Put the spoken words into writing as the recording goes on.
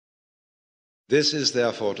This is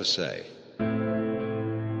therefore to say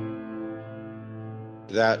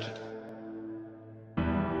that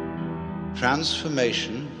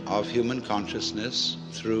transformation of human consciousness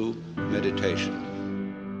through meditation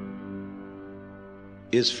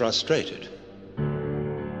is frustrated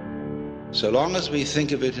so long as we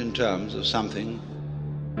think of it in terms of something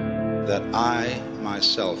that I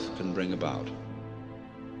myself can bring about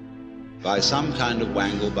by some kind of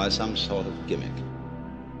wangle, by some sort of gimmick.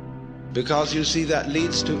 Because you see, that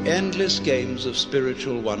leads to endless games of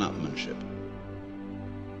spiritual one-upmanship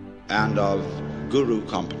and of guru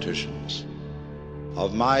competitions,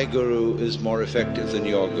 of my guru is more effective than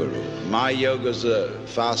your guru, my yoga's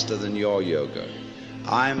faster than your yoga,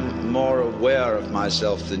 I'm more aware of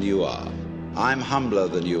myself than you are, I'm humbler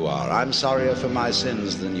than you are, I'm sorrier for my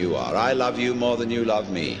sins than you are, I love you more than you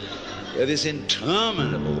love me. This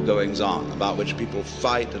interminable goings-on about which people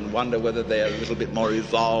fight and wonder whether they are a little bit more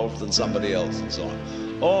evolved than somebody else and so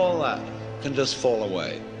on. All that can just fall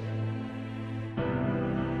away.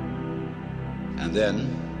 And then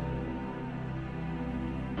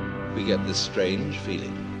we get this strange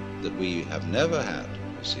feeling that we have never had,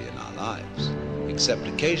 you see, in our lives, except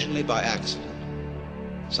occasionally by accident.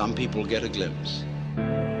 Some people get a glimpse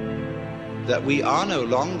that we are no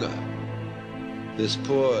longer this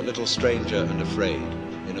poor little stranger and afraid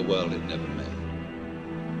in a world it never made,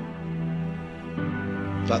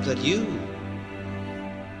 but that you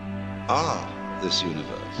are this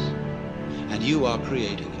universe, and you are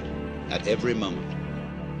creating it at every moment,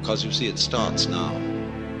 because you see, it starts now.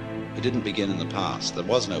 It didn't begin in the past. There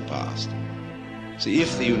was no past. See,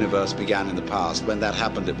 if the universe began in the past, when that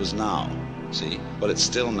happened, it was now. See? Well, it's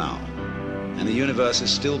still now. And the universe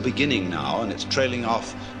is still beginning now, and it's trailing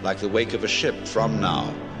off like the wake of a ship from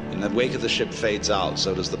now. And the wake of the ship fades out,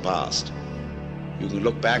 so does the past. You can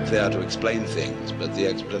look back there to explain things, but the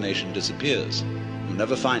explanation disappears. You'll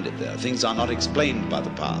never find it there. Things are not explained by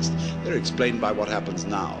the past. They're explained by what happens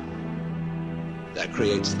now. That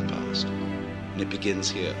creates the past, and it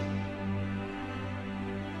begins here.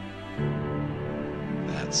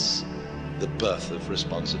 That's the birth of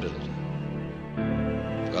responsibility.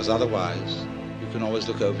 Because otherwise, you can always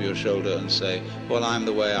look over your shoulder and say, well, I'm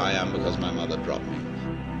the way I am because my mother dropped me.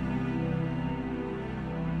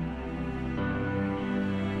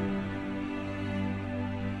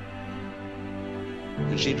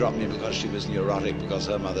 And she dropped me because she was neurotic because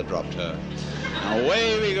her mother dropped her. And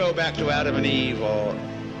away we go back to Adam and Eve, or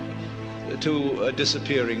to a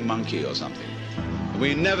disappearing monkey or something.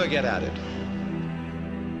 We never get at it.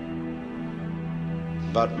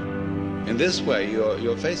 But in this way,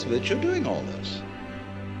 you're faced with it, you're doing all this.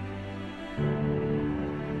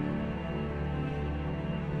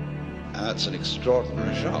 And that's an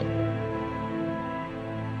extraordinary shock.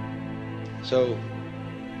 So,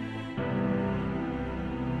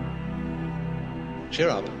 cheer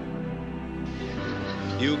up.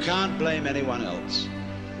 You can't blame anyone else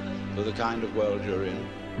for the kind of world you're in.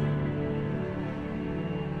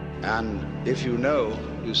 And if you know,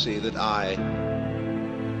 you see, that I,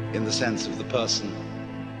 in the sense of the person,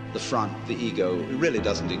 the front, the ego, really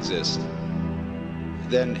doesn't exist,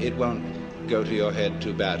 then it won't go to your head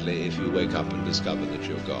too badly if you wake up and discover that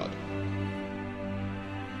you're God.